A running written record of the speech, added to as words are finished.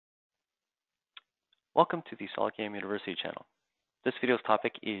Welcome to the SolidCAM University channel. This video's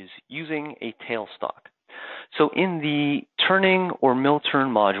topic is using a tailstock. So in the turning or mill turn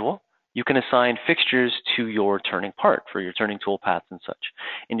module, you can assign fixtures to your turning part for your turning tool paths and such.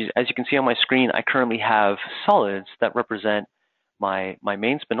 And as you can see on my screen, I currently have solids that represent my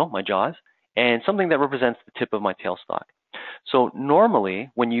main spindle, my jaws, and something that represents the tip of my tailstock. So normally,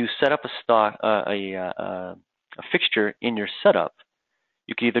 when you set up a fixture in your setup,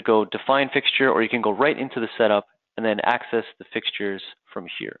 you can either go define fixture or you can go right into the setup and then access the fixtures from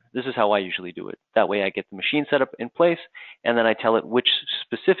here. This is how I usually do it. That way I get the machine set up in place and then I tell it which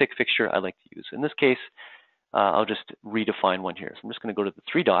specific fixture I like to use. In this case, I'll just redefine one here. So I'm just going to go to the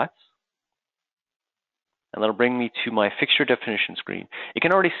three dots and that'll bring me to my fixture definition screen. You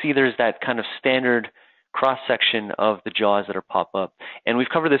can already see there's that kind of standard cross-section of the jaws that are pop up. And we've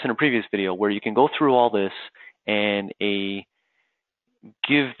covered this in a previous video where you can go through all this and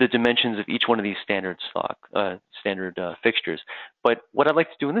give the dimensions of each one of these standard fixtures. But what I'd like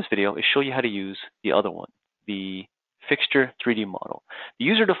to do in this video is show you how to use the other one, the Fixture 3D model. The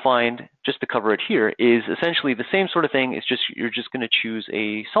user-defined, just to cover it here, is essentially the same sort of thing. It's just you're just going to choose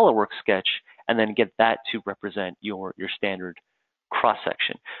a SolidWorks sketch and then get that to represent your standard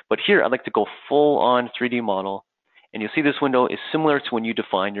cross-section. But here I'd like to go full-on 3D model. And you'll see this window is similar to when you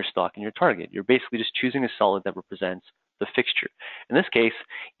define your stock and your target. You're basically just choosing a solid that represents the fixture. In this case,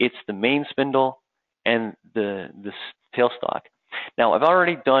 it's the main spindle and the tailstock. Now, I've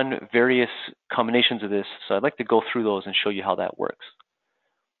already done various combinations of this, so I'd like to go through those and show you how that works.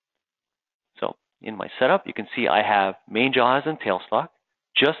 So in my setup, you can see I have main jaws and tailstock,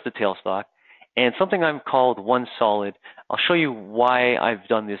 just the tailstock, and something I've called one solid. I'll show you why I've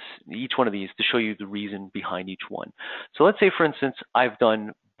done this, each one of these, to show you the reason behind each one. So let's say, for instance, I've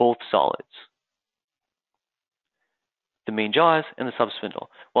done both solids, the main jaws and the subspindle.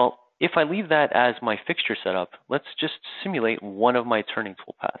 Well, if I leave that as my fixture setup, let's just simulate one of my turning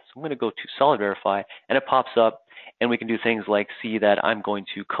tool paths. I'm going to go to Solid Verify, and it pops up, and we can do things like see that I'm going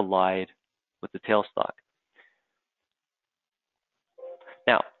to collide with the tailstock.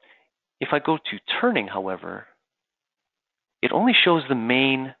 Now, if I go to turning, however, it only shows the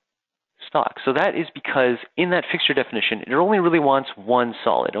main stock. So that is because in that fixture definition, it only really wants one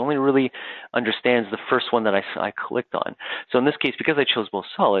solid. It only really understands the first one that I clicked on. So in this case, because I chose both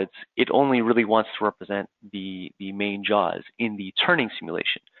solids, it only really wants to represent the main jaws in the turning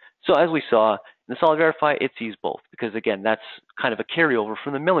simulation. So as we saw in the Solid Verify, it sees both because, again, that's kind of a carryover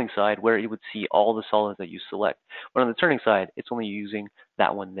from the milling side where it would see all the solids that you select. But on the turning side, it's only using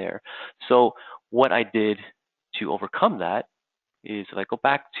that one there. So what I did to overcome that is if I go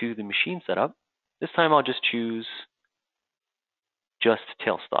back to the machine setup, this time I'll just choose just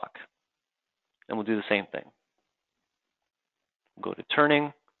tailstock. And we'll do the same thing. We'll go to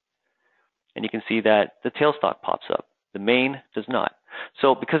turning, and you can see that the tailstock pops up. The main does not.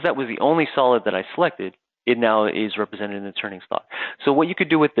 So because that was the only solid that I selected, it now is represented in the turning stock. So what you could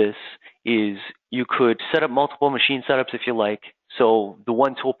do with this is you could set up multiple machine setups if you like. So the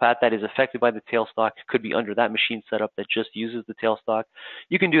one tool path that is affected by the tailstock could be under that machine setup that just uses the tailstock.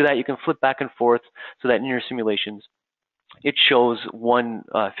 You can do that. You can flip back and forth so that in your simulations, it shows one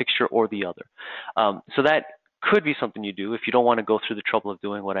fixture or the other. So that could be something you do if you don't want to go through the trouble of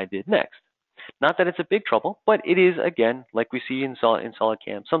doing what I did next. Not that it's a big trouble, but it is, again, like we see in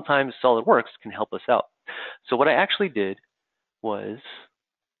SolidCAM, sometimes SolidWorks can help us out. So what I actually did was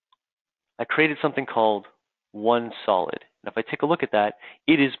I created something called one solid. And if I take a look at that,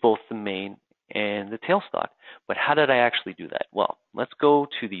 it is both the main and the tailstock. But how did I actually do that? Well, let's go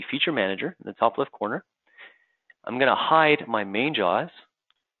to the Feature Manager in the top left corner. I'm going to hide my main jaws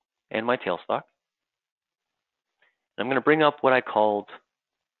and my tailstock. And I'm going to bring up what I called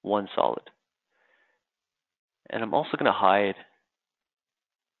one solid. And I'm also going to hide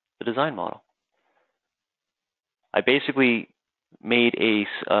the design model. I basically made a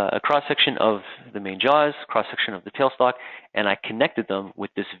cross-section of the main jaws, cross-section of the tailstock, and I connected them with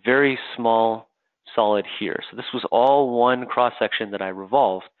this very small solid here. So this was all one cross-section that I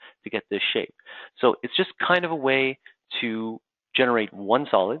revolved to get this shape. So it's just kind of a way to generate one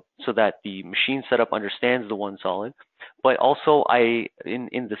solid so that the machine setup understands the one solid. But also in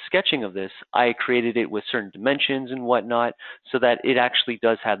the sketching of this, I created it with certain dimensions and whatnot so that it actually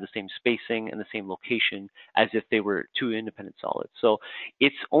does have the same spacing and the same location as if they were two independent solids. So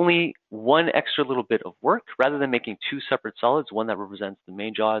it's only one extra little bit of work. Rather than making two separate solids, one that represents the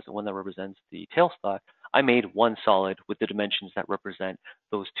main jaws and one that represents the tailstock, I made one solid with the dimensions that represent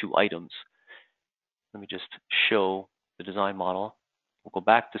those two items. Let me just show the design model. We'll go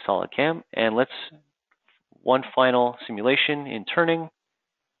back to SolidCAM and let's one final simulation in turning.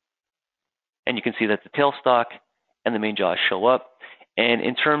 And you can see that the tailstock and the main jaws show up. And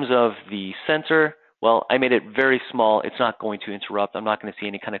in terms of the center, well, I made it very small. It's not going to interrupt. I'm not going to see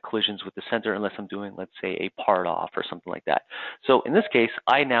any kind of collisions with the center unless I'm doing, let's say, a part off or something like that. So in this case,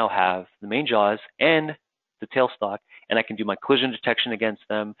 I now have the main jaws and the tailstock, and I can do my collision detection against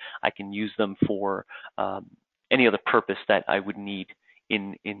them. I can use them for any other purpose that I would need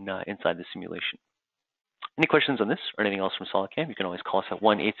inside the simulation. Any questions on this or anything else from SolidCAM, you can always call us at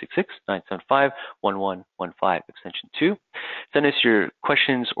 1-866-975-1115, extension 2. Send us your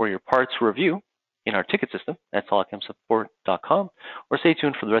questions or your parts for review in our ticket system at solidcamsupport.com, or stay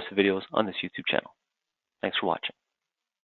tuned for the rest of the videos on this YouTube channel. Thanks for watching.